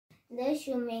the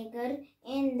shoemaker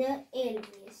and the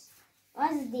Elvis.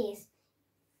 What's this?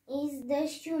 Is the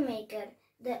shoemaker,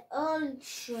 the old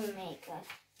shoemaker.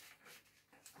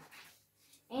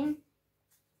 And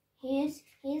here's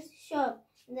his shop,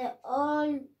 the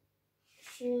old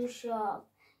shoe shop.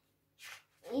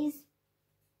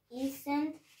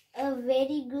 Isn't a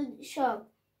very good shop.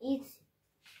 It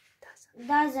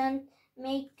doesn't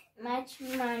make much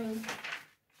money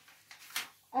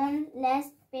on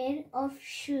last pair of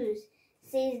shoes,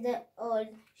 says the old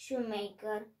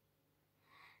shoemaker.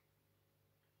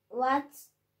 What's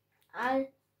all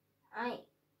I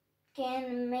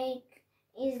can make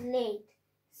is late,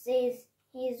 says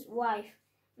his wife.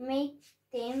 Make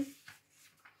them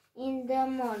in the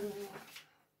morning.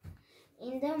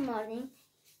 In the morning,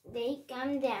 they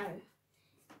come down.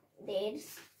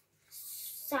 There's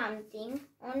something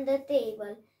on the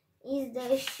table. Is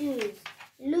the shoes.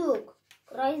 Look,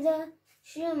 cries the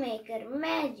shoemaker.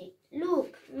 Magic,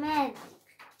 look, magic.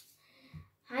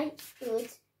 I put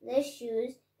the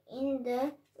shoes in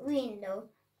the window.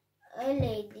 A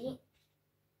lady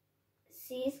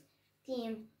says,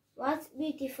 Tim, what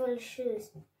beautiful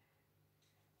shoes.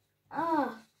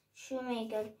 Ah,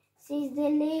 shoemaker, says the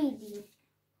lady.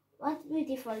 What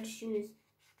beautiful shoes.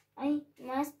 I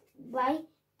must buy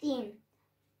Tim.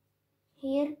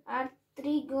 Here are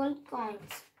 3 gold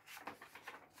coins.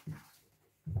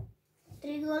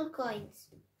 3 gold coins.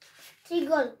 3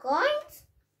 gold coins?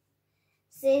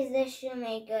 Says the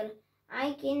shoemaker.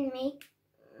 I can make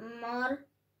more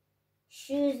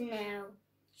shoes now.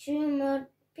 2 more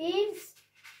pairs.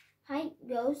 He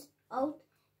goes out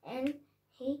and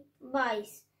he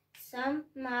buys some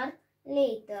more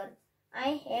later.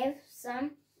 I have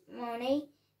some money,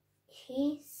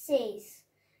 he says.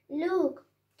 Look,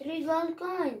 3 gold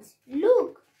coins.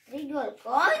 Look, 3 gold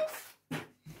coins.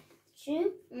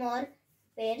 2 more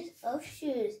pairs of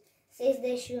shoes, says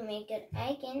the shoemaker.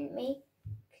 I can make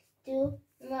 2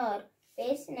 more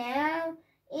pairs now.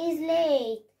 Is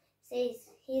late, says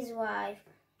his wife.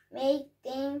 Make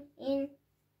them in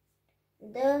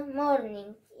the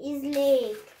morning. Is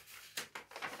late.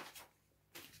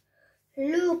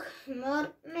 Look,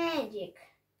 more magic.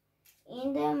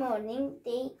 In the morning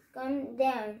they come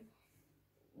down.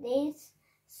 There's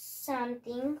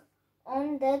something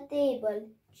on the table.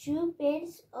 2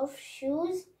 pairs of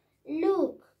shoes.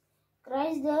 Look,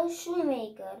 cries the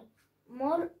shoemaker.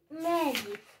 More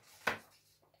magic.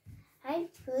 I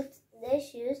put the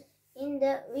shoes in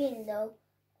the window.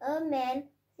 A man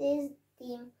says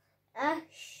Tim. A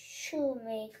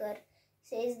shoemaker,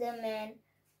 says the man.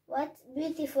 What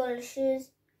beautiful shoes.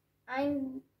 I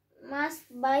must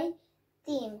buy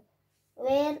Tim.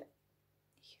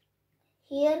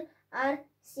 Here are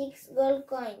 6 gold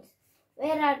coins.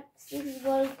 Where are 6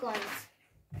 gold coins?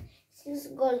 6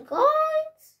 gold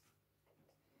coins?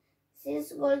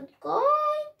 6 gold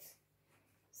coins?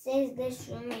 Says the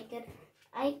shoemaker.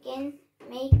 I can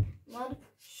make more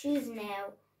shoes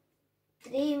now.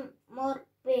 3 more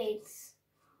pairs.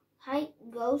 He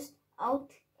goes out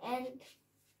and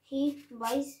he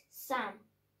buys some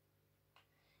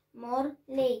more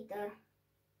later.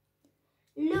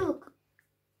 Look,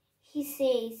 he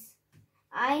says,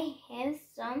 I have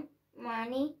some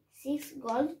money, 6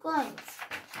 gold coins.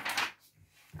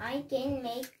 I can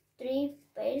make 3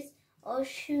 pairs of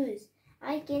shoes.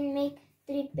 I can make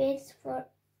 3 pairs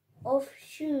of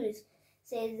shoes,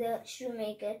 says the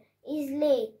shoemaker. Is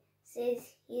late, says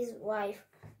his wife.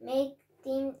 Make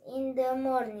them in the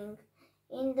morning.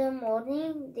 In the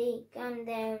morning they come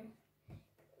down.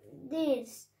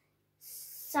 There's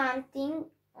something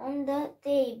on the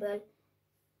table.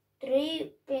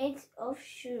 3 pairs of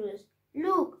shoes.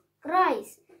 Look,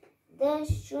 cries the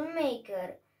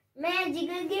shoemaker. Magic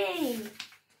again.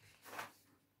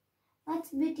 What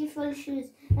beautiful shoes.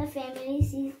 The family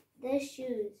sees the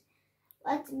shoes.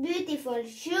 What beautiful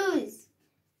shoes.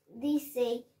 They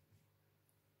say,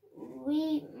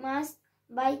 we must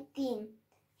buy Tim.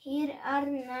 Here are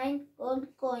 9 gold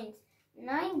coins.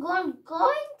 9 gold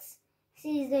coins?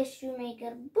 Says the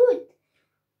shoemaker. But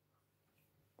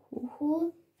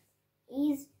who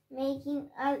is making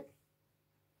all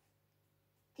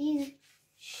these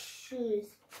shoes?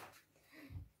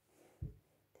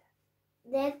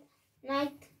 That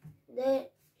night the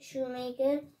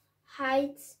shoemaker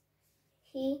hides.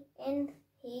 He and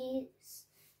his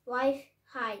wife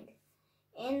hide,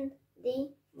 and they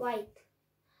wait.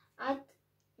 At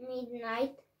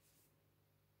midnight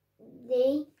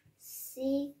they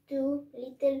see 2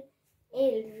 little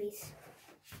Elvis.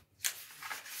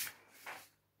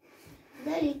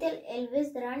 The little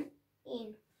Elvis run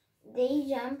in. They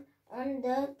jump on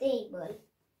the table.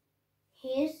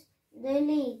 Here's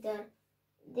later,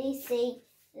 they say,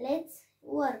 let's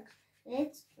work.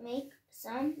 Let's make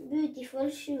some beautiful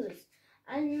shoes.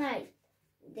 All night,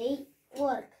 they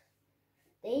work.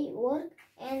 They work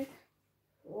and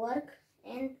work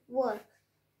and work.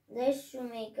 The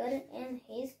shoemaker and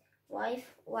his wife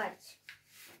watch.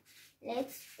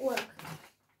 Let's work.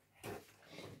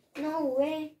 No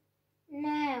way,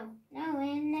 now, no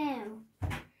way, now.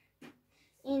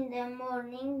 In the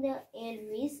morning, the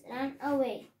Elvis ran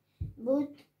away, but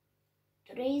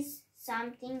there is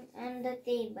something on the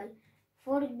table.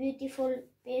 4 beautiful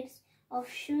pairs of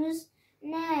shoes.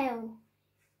 Now,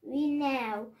 we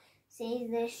now, says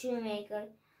the shoemaker.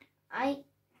 I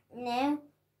know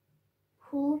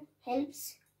who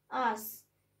helps us.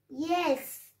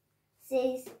 Yes,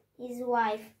 says his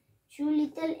wife. 2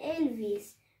 little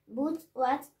Elvis. But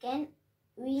what can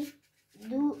we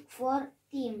do for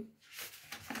Tim?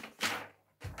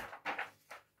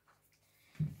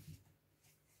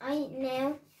 I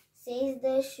know, says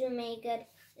the shoemaker.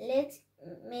 Let's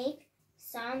make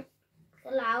some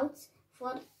clouds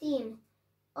for Tim.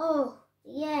 Oh,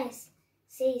 yes,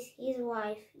 says his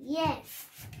wife. Yes.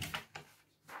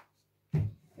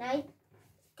 Night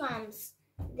comes.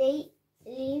 They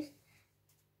leave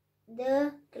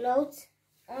the clothes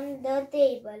on the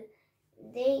table.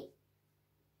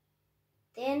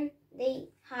 Then they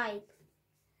hide.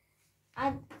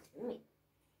 At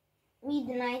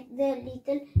midnight, the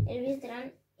little Elvis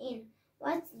ran in.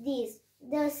 What's this?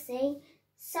 They say,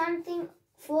 something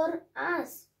for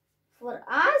us. For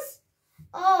us?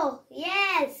 Oh,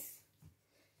 yes,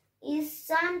 it's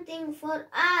something for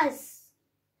us.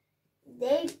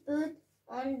 They put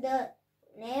on the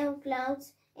nail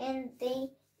clouds and they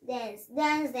dance,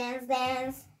 dance, dance,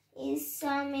 dance. It's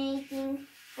something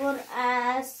for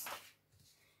us.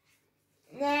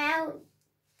 Now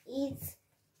it's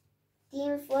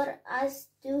time for us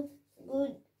to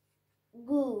go.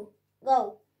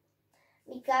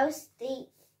 Because they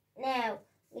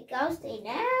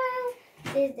know,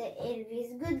 says the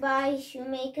Elvis. Goodbye,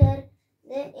 shoemaker.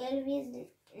 The Elvis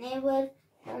never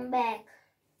come back.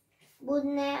 But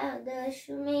now the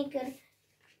shoemaker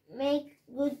make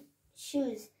good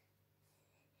shoes.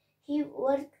 He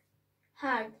worked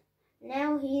hard.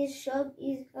 Now his shop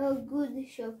is a good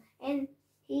shop and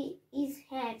he is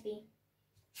happy.